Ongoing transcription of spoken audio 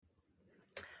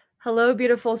Hello,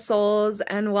 beautiful souls,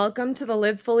 and welcome to the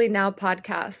Live Fully Now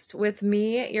podcast with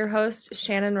me, your host,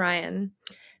 Shannon Ryan.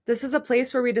 This is a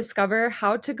place where we discover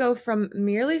how to go from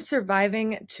merely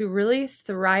surviving to really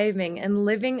thriving and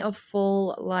living a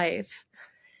full life.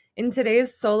 In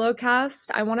today's solo cast,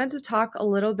 I wanted to talk a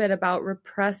little bit about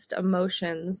repressed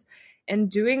emotions and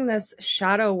doing this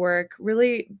shadow work,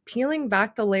 really peeling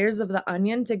back the layers of the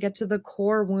onion to get to the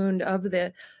core wound of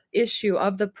the issue,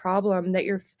 of the problem that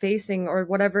you're facing or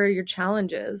whatever your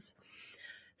challenge is.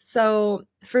 So,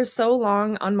 for so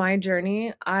long on my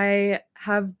journey, I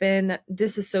have been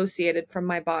disassociated from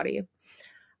my body.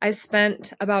 I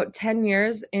spent about 10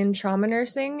 years in trauma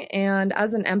nursing, and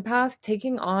as an empath,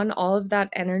 taking on all of that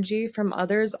energy from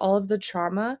others, all of the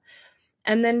trauma,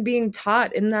 and then being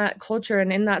taught in that culture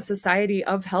and in that society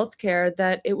of healthcare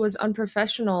that it was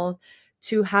unprofessional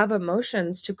to have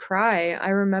emotions, to cry. I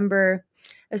remember,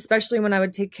 especially when I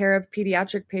would take care of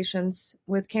pediatric patients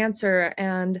with cancer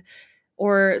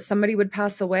or somebody would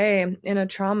pass away in a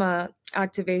trauma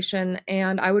activation,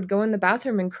 and I would go in the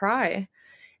bathroom and cry.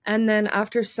 And then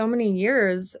after so many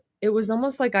years, it was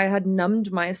almost like I had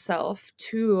numbed myself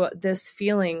to this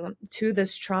feeling, to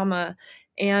this trauma,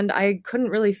 and I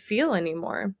couldn't really feel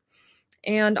anymore.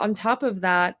 And on top of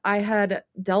that, I had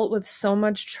dealt with so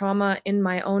much trauma in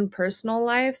my own personal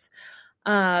life.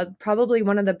 Probably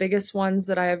one of the biggest ones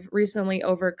that I've recently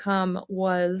overcome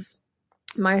was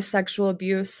my sexual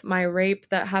abuse, my rape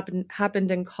that happened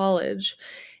in college.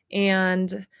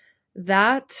 And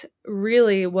that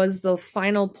really was the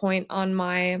final point on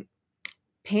my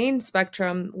pain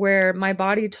spectrum where my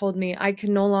body told me I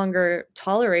can no longer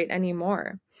tolerate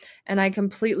anymore. And I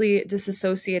completely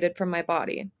disassociated from my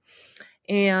body.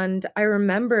 And I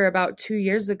remember about 2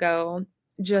 years ago,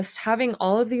 just having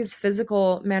all of these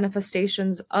physical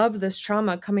manifestations of this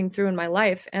trauma coming through in my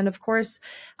life. And of course,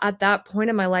 at that point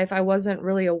in my life, I wasn't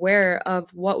really aware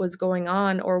of what was going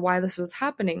on or why this was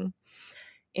happening.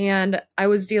 And I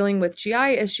was dealing with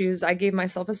GI issues. I gave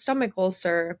myself a stomach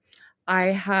ulcer. I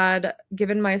had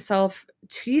given myself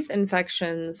teeth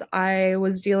infections. I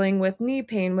was dealing with knee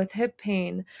pain, with hip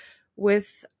pain,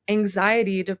 with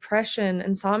anxiety, depression,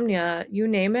 insomnia, you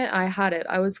name it, I had it.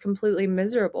 I was completely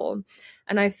miserable.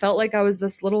 And I felt like I was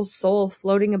this little soul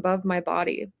floating above my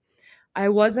body. I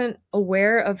wasn't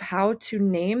aware of how to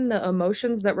name the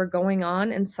emotions that were going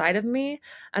on inside of me,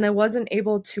 and I wasn't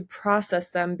able to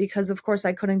process them because, of course,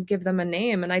 I couldn't give them a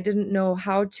name, and I didn't know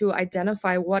how to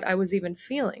identify what I was even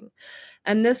feeling.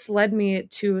 And this led me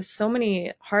to so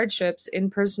many hardships in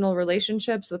personal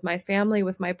relationships with my family,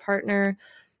 with my partner,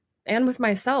 and with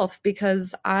myself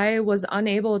because I was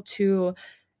unable to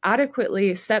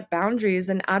adequately set boundaries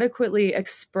and adequately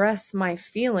express my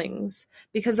feelings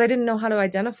because I didn't know how to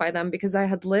identify them because I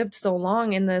had lived so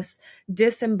long in this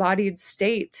disembodied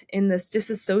state, in this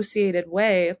disassociated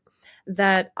way,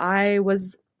 that I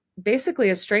was basically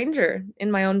a stranger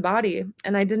in my own body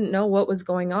and I didn't know what was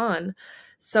going on.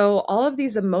 So all of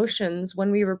these emotions,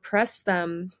 when we repress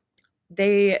them,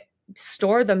 they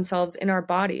store themselves in our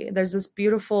body. There's this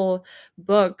beautiful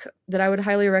book that I would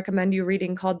highly recommend you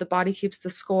reading called The Body Keeps the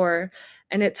Score.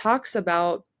 And it talks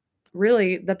about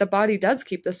really that the body does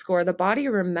keep the score. The body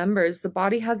remembers, the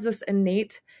body has this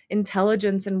innate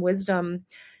intelligence and wisdom,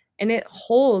 and it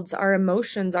holds our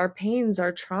emotions, our pains,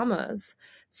 our traumas.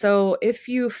 So if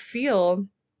you feel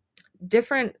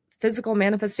different physical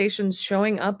manifestations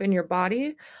showing up in your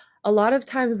body, a lot of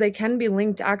times they can be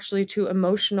linked actually to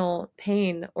emotional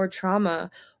pain or trauma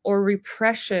or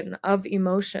repression of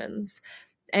emotions.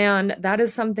 And that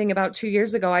is something about 2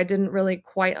 years ago I didn't really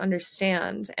quite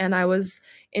understand. And I was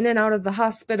in and out of the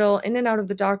hospital, in and out of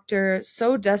the doctor,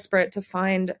 so desperate to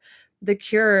find the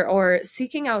cure or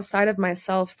seeking outside of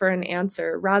myself for an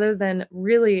answer rather than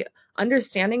really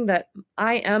understanding that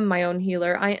I am my own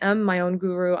healer, I am my own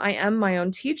guru, I am my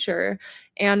own teacher,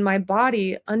 and my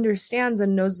body understands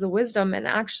and knows the wisdom and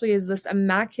actually is this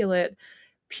immaculate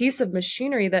piece of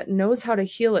machinery that knows how to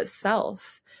heal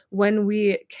itself when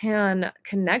we can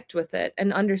connect with it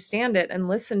and understand it and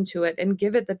listen to it and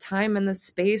give it the time and the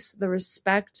space, the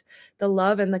respect, the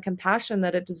love, and the compassion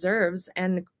that it deserves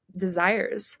and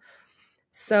desires.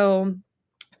 So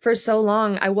for so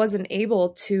long, I wasn't able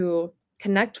to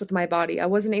connect with my body. I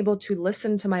wasn't able to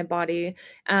listen to my body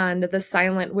and the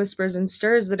silent whispers and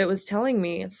stirs that it was telling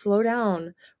me, slow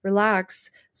down, relax,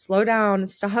 slow down,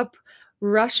 stop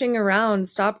rushing around,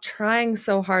 stop trying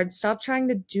so hard, stop trying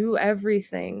to do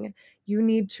everything. You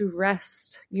need to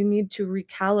rest. You need to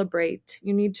recalibrate.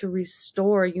 You need to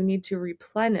restore. You need to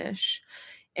replenish.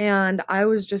 And I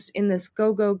was just in this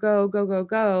go, go, go, go, go,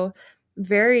 go,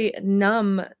 very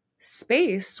numb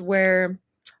space where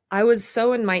I was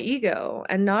so in my ego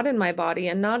and not in my body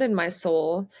and not in my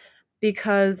soul,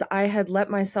 because I had let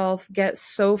myself get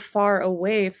so far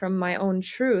away from my own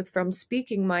truth, from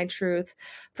speaking my truth,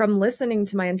 from listening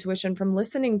to my intuition, from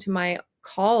listening to my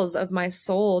calls of my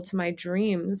soul, to my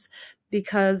dreams,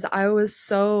 because I was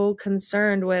so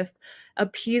concerned with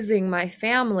appeasing my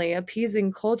family,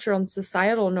 appeasing cultural and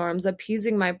societal norms,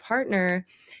 appeasing my partner,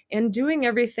 and doing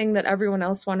everything that everyone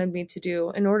else wanted me to do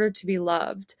in order to be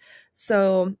loved.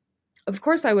 So, of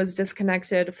course, I was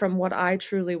disconnected from what I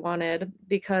truly wanted,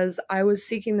 because I was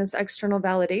seeking this external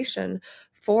validation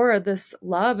for this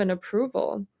love and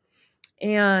approval.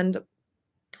 And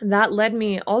that led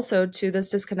me also to this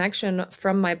disconnection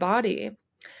from my body.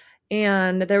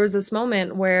 And there was this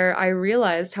moment where I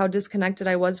realized how disconnected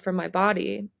I was from my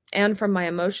body and from my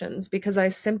emotions, because I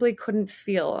simply couldn't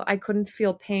feel. I couldn't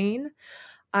feel pain.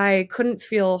 I couldn't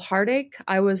feel heartache.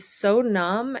 I was so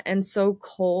numb and so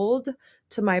cold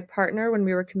to my partner when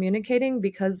we were communicating,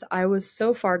 because I was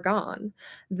so far gone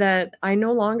that I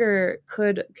no longer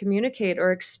could communicate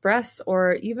or express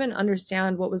or even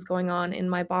understand what was going on in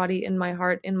my body, in my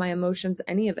heart, in my emotions,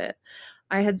 any of it.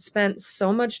 I had spent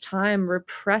so much time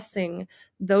repressing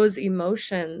those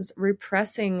emotions,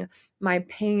 repressing my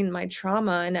pain, my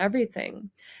trauma, and everything.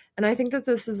 And I think that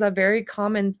this is a very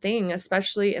common thing,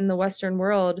 especially in the Western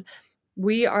world.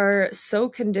 We are so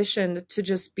conditioned to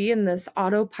just be in this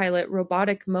autopilot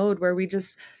robotic mode where we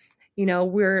just,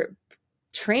 we're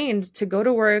trained to go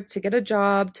to work, to get a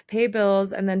job, to pay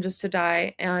bills, and then just to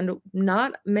die. And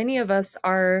not many of us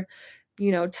are,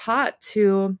 taught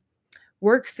to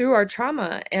work through our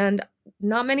trauma. And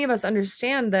not many of us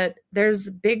understand that there's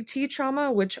big T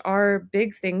trauma, which are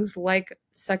big things like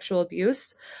sexual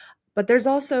abuse, but there's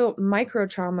also micro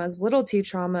traumas, little t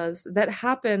traumas that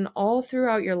happen all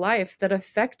throughout your life that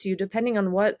affect you depending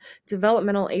on what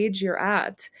developmental age you're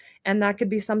at. And that could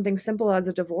be something simple as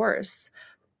a divorce.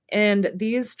 And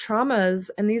these traumas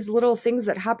and these little things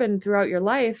that happen throughout your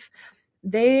life,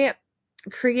 they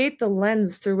create the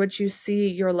lens through which you see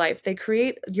your life. They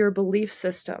create your belief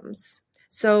systems.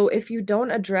 So if you don't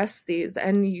address these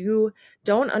and you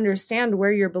don't understand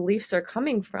where your beliefs are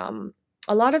coming from,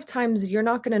 a lot of times you're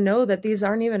not going to know that these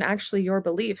aren't even actually your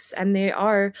beliefs, and they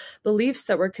are beliefs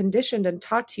that were conditioned and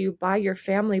taught to you by your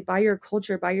family, by your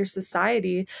culture, by your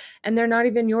society, and they're not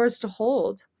even yours to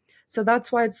hold. So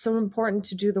that's why it's so important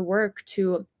to do the work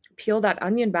to peel that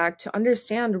onion back, to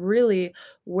understand really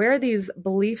where these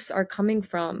beliefs are coming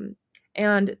from,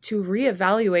 and to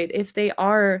reevaluate if they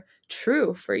are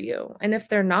true for you. And if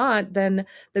they're not, then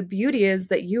the beauty is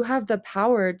that you have the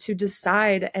power to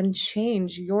decide and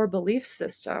change your belief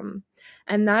system.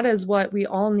 And that is what we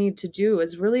all need to do,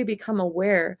 is really become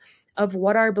aware of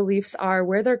what our beliefs are,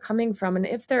 where they're coming from, and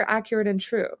if they're accurate and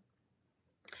true.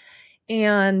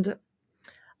 And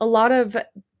a lot of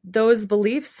those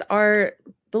beliefs are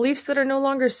beliefs that are no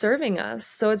longer serving us.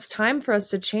 So it's time for us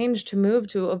to change, to move,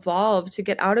 to evolve, to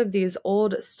get out of these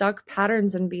old stuck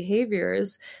patterns and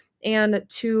behaviors, and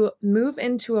to move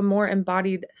into a more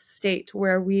embodied state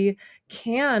where we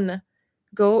can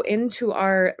go into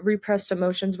our repressed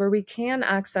emotions, where we can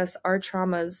access our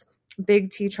traumas, big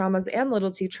T traumas and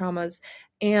little t traumas,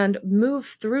 and move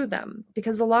through them.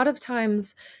 Because a lot of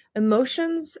times,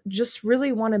 emotions just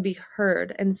really want to be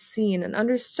heard and seen and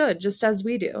understood, just as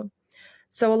we do.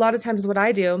 So a lot of times what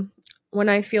I do when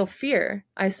I feel fear,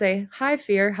 I say, "Hi,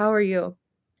 fear, how are you?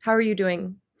 How are you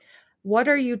doing? What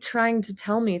are you trying to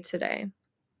tell me today?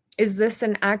 Is this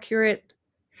an accurate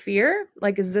fear?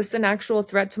 Like, is this an actual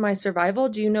threat to my survival?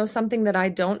 Do you know something that I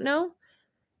don't know?"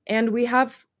 And we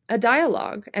have a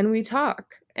dialogue and we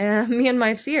talk, and me and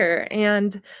my fear.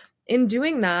 And in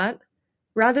doing that,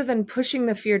 rather than pushing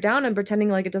the fear down and pretending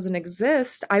like it doesn't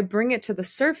exist, I bring it to the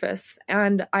surface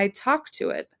and I talk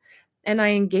to it and I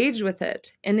engage with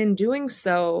it. And in doing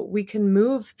so, we can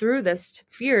move through this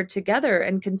fear together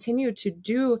and continue to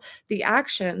do the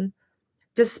action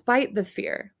despite the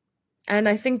fear. And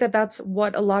I think that that's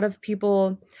what a lot of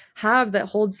people have that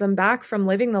holds them back from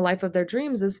living the life of their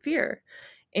dreams, is fear.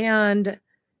 And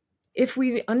if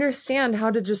we understand how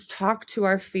to just talk to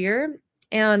our fear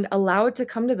and allow it to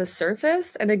come to the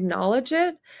surface and acknowledge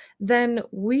it, then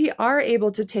we are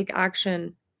able to take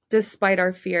action despite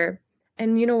our fear.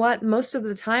 And you know what? Most of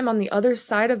the time, on the other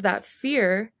side of that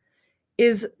fear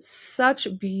is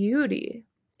such beauty.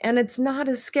 And it's not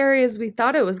as scary as we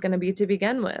thought it was going to be to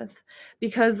begin with,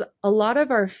 because a lot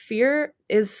of our fear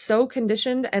is so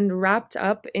conditioned and wrapped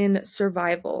up in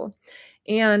survival.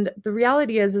 And the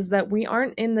reality is that we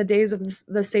aren't in the days of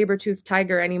the saber-toothed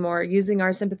tiger anymore, using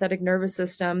our sympathetic nervous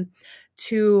system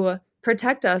to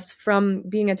protect us from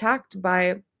being attacked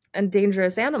by a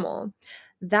dangerous animal.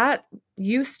 that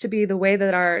used to be the way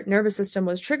that our nervous system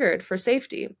was triggered for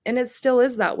safety, and it still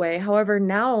is that way. However,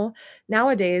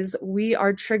 nowadays we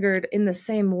are triggered in the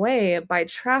same way by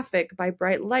traffic, by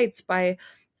bright lights, by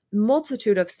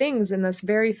multitude of things in this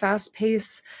very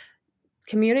fast-paced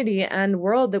community and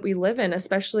world that we live in,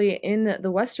 especially in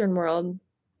the Western world.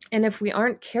 And if we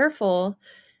aren't careful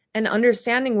and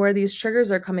understanding where these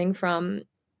triggers are coming from,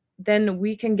 then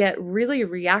we can get really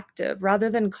reactive rather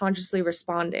than consciously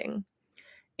responding.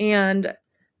 And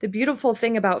the beautiful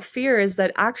thing about fear is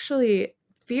that actually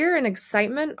fear and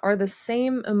excitement are the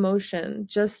same emotion,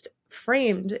 just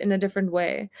framed in a different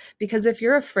way. Because if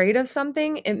you're afraid of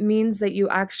something, it means that you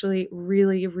actually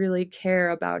really, really care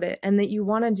about it and that you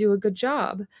want to do a good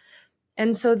job.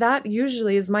 And so that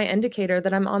usually is my indicator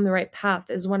that I'm on the right path,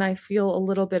 is when I feel a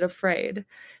little bit afraid,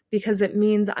 because it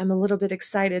means I'm a little bit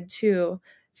excited to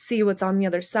see what's on the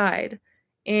other side.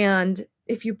 And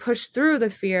if you push through the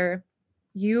fear,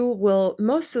 you will,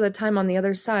 most of the time on the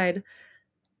other side,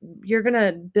 you're going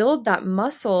to build that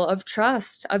muscle of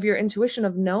trust, of your intuition,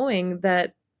 of knowing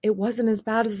that it wasn't as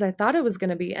bad as I thought it was going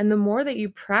to be. And the more that you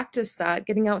practice that,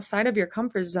 getting outside of your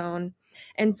comfort zone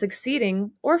and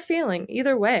succeeding or failing,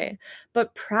 either way,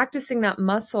 but practicing that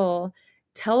muscle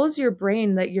tells your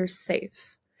brain that you're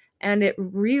safe. And it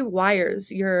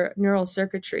rewires your neural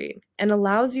circuitry and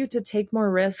allows you to take more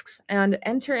risks and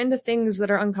enter into things that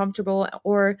are uncomfortable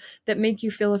or that make you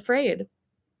feel afraid.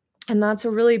 And that's a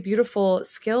really beautiful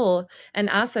skill and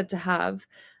asset to have,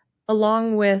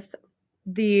 along with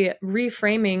the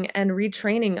reframing and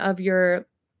retraining of your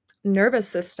nervous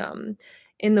system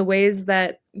in the ways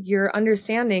that you're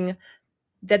understanding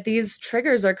that these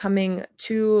triggers are coming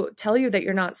to tell you that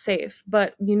you're not safe.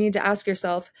 But you need to ask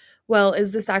yourself, well,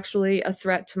 is this actually a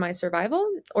threat to my survival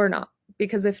or not?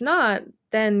 Because if not,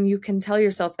 then you can tell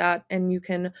yourself that, and you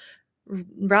can,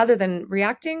 rather than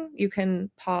reacting, you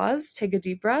can pause, take a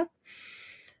deep breath,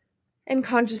 and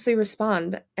consciously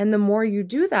respond. And the more you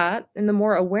do that, and the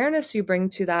more awareness you bring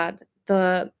to that,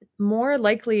 the more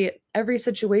likely every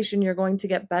situation you're going to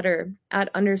get better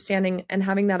at understanding and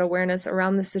having that awareness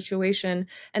around the situation,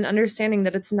 and understanding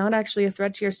that it's not actually a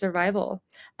threat to your survival,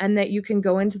 and that you can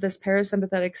go into this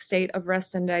parasympathetic state of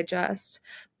rest and digest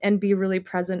and be really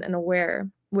present and aware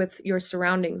with your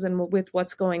surroundings and with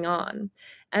what's going on.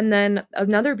 And then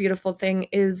another beautiful thing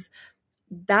is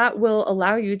that will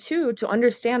allow you to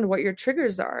understand what your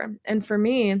triggers are. And for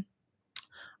me,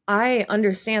 I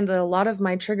understand that a lot of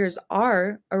my triggers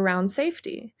are around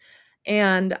safety.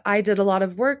 And I did a lot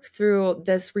of work through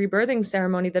this rebirthing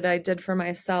ceremony that I did for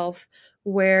myself,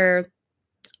 where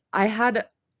I had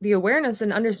the awareness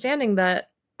and understanding that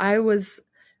I was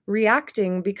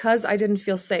reacting because I didn't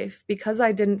feel safe, because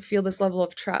I didn't feel this level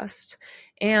of trust.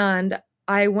 And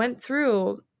I went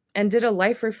through and did a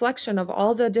life reflection of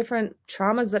all the different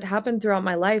traumas that happened throughout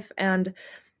my life, and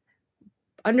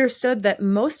understood that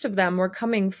most of them were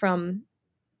coming from,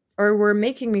 or were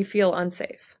making me feel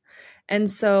unsafe.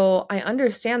 And so I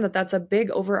understand that that's a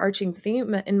big overarching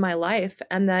theme in my life,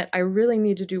 and that I really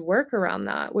need to do work around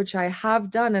that, which I have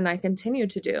done and I continue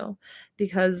to do,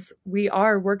 because we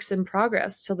are works in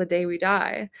progress till the day we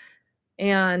die.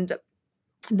 And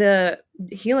the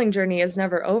healing journey is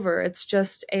never over. It's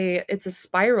a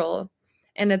spiral.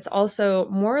 And it's also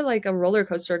more like a roller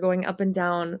coaster going up and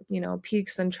down,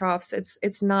 peaks and troughs.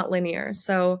 It's not linear.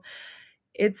 So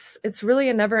it's really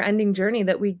a never-ending journey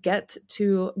that we get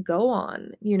to go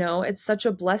on. It's such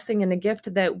a blessing and a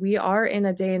gift that we are in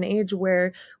a day and age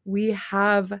where we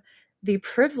have the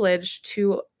privilege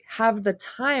to have the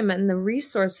time and the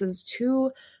resources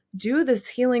to do this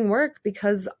healing work,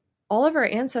 because all of our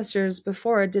ancestors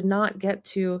before did not get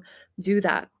to do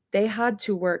that. They had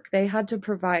to work, they had to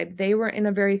provide, they were in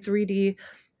a very 3D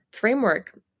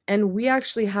framework. And we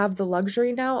actually have the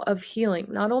luxury now of healing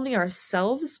not only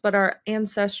ourselves, but our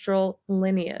ancestral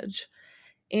lineage.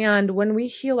 And when we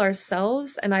heal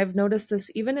ourselves, and I've noticed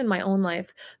this even in my own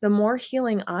life, the more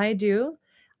healing I do,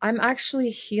 I'm actually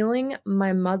healing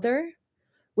my mother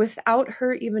without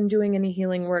her even doing any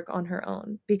healing work on her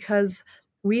own, because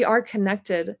we are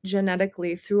connected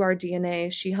genetically through our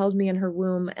DNA. She held me in her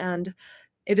womb, and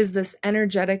it is this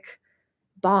energetic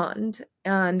bond.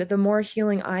 And the more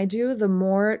healing I do, the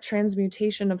more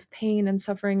transmutation of pain and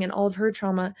suffering and all of her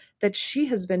trauma that she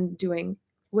has been doing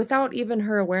without even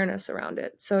her awareness around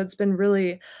it. So it's been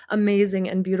really amazing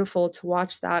and beautiful to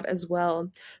watch that as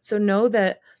well. So know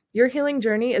that your healing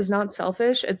journey is not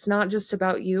selfish. It's not just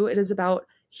about you. It is about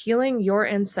healing your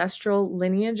ancestral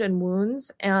lineage and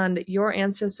wounds, and your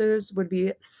ancestors would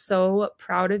be so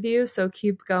proud of you. So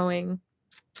keep going.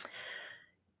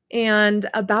 And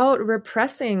about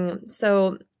repressing,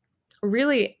 so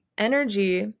really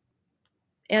energy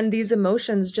and these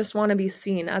emotions just want to be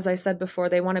seen. As I said before,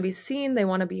 they want to be seen, they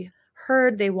want to be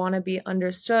heard, they want to be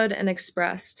understood and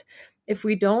expressed. If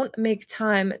we don't make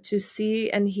time to see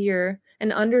and hear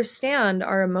and understand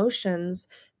our emotions,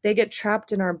 they get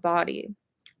trapped in our body.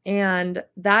 And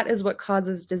that is what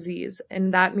causes disease.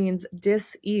 And that means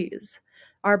dis-ease.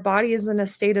 Our body is in a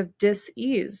state of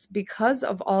dis-ease because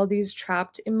of all these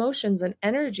trapped emotions and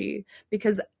energy,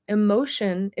 because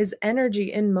emotion is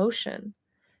energy in motion.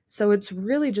 So it's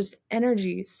really just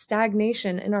energy,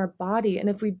 stagnation in our body. And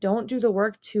if we don't do the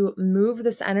work to move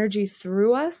this energy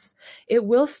through us, it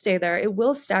will stay there, it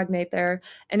will stagnate there.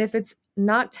 And if it's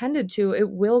not tended to, it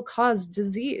will cause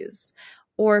disease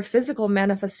or physical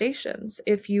manifestations.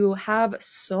 If you have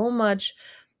so much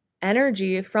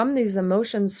energy from these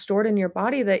emotions stored in your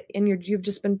body that you've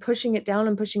just been pushing it down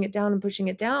and pushing it down and pushing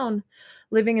it down,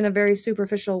 living in a very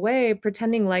superficial way,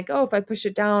 pretending like, oh, if I push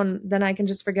it down, then I can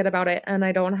just forget about it and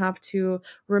I don't have to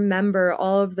remember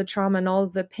all of the trauma and all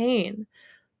of the pain.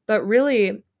 But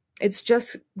really, it's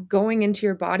just going into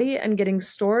your body and getting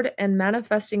stored and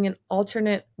manifesting in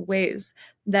alternate ways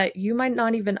that you might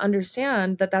not even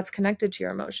understand that that's connected to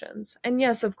your emotions. And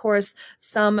yes, of course,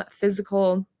 some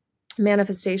physical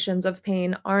manifestations of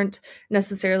pain aren't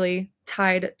necessarily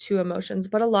tied to emotions,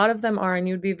 but a lot of them are, and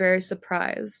you'd be very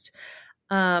surprised.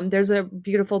 There's a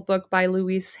beautiful book by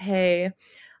Louise Hay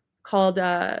called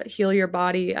Heal Your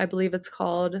Body, I believe it's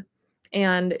called.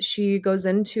 And she goes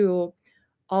into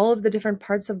all of the different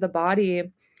parts of the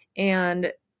body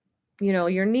and,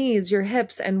 your knees, your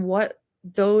hips, and what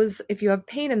those, if you have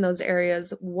pain in those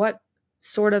areas, what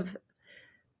sort of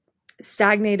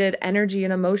stagnated energy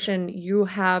and emotion you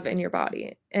have in your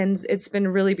body. And it's been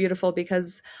really beautiful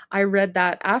because I read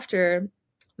that after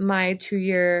my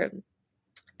 2-year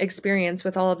experience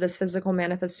with all of this physical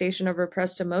manifestation of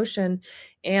repressed emotion,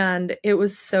 and it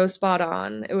was so spot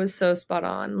on. It was so spot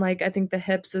on. Like, I think the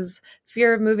hips is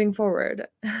fear of moving forward,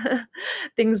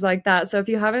 things like that. So if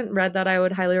you haven't read that, I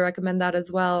would highly recommend that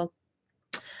as well.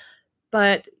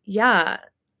 But yeah,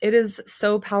 it is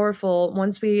so powerful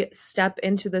once we step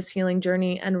into this healing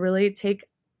journey and really take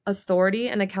authority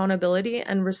and accountability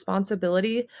and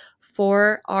responsibility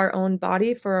for our own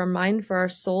body, for our mind, for our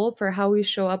soul, for how we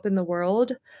show up in the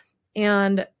world,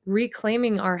 and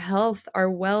reclaiming our health, our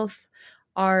wealth,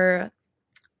 our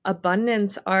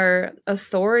abundance, our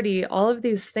authority, all of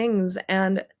these things,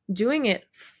 and doing it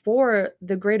for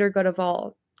the greater good of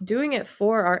all, doing it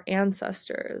for our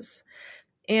ancestors,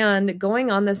 and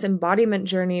going on this embodiment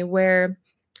journey where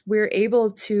we're able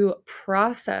to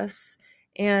process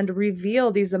and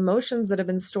reveal these emotions that have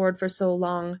been stored for so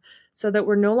long, so that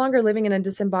we're no longer living in a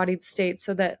disembodied state,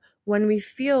 so that when we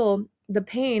feel the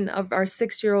pain of our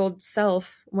 6-year-old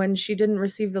self when she didn't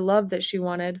receive the love that she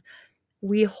wanted,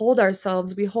 we hold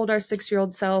ourselves, we hold our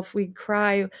 6-year-old self, we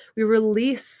cry, we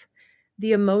release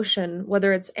the emotion,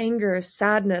 whether it's anger,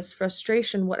 sadness,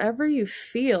 frustration, whatever you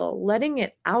feel, letting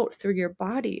it out through your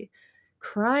body,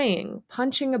 crying,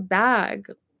 punching a bag,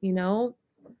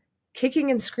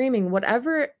 kicking and screaming,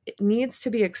 whatever needs to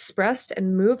be expressed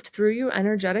and moved through you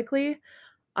energetically.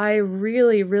 I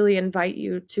really, really invite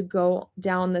you to go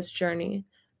down this journey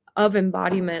of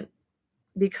embodiment,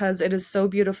 because it is so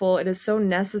beautiful. It is so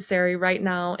necessary right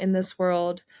now in this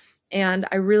world. And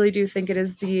I really do think it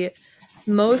is the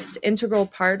most integral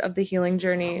part of the healing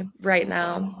journey right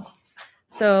now.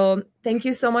 So thank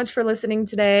you so much for listening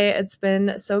today. It's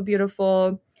been so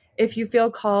beautiful. If you feel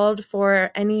called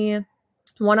for any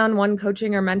one-on-one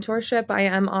coaching or mentorship, I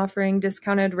am offering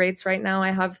discounted rates right now.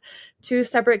 I have 2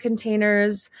 separate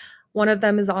containers. One of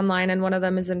them is online and one of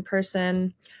them is in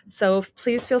person. So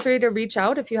please feel free to reach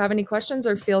out if you have any questions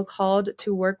or feel called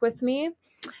to work with me.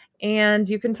 And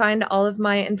you can find all of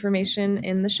my information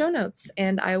in the show notes.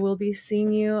 And I will be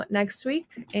seeing you next week.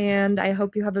 And I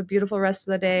hope you have a beautiful rest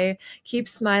of the day. Keep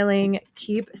smiling,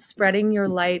 keep spreading your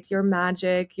light, your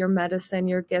magic, your medicine,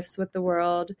 your gifts with the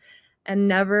world, and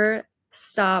never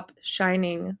stop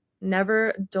shining.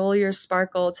 Never dull your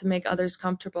sparkle to make others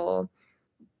comfortable.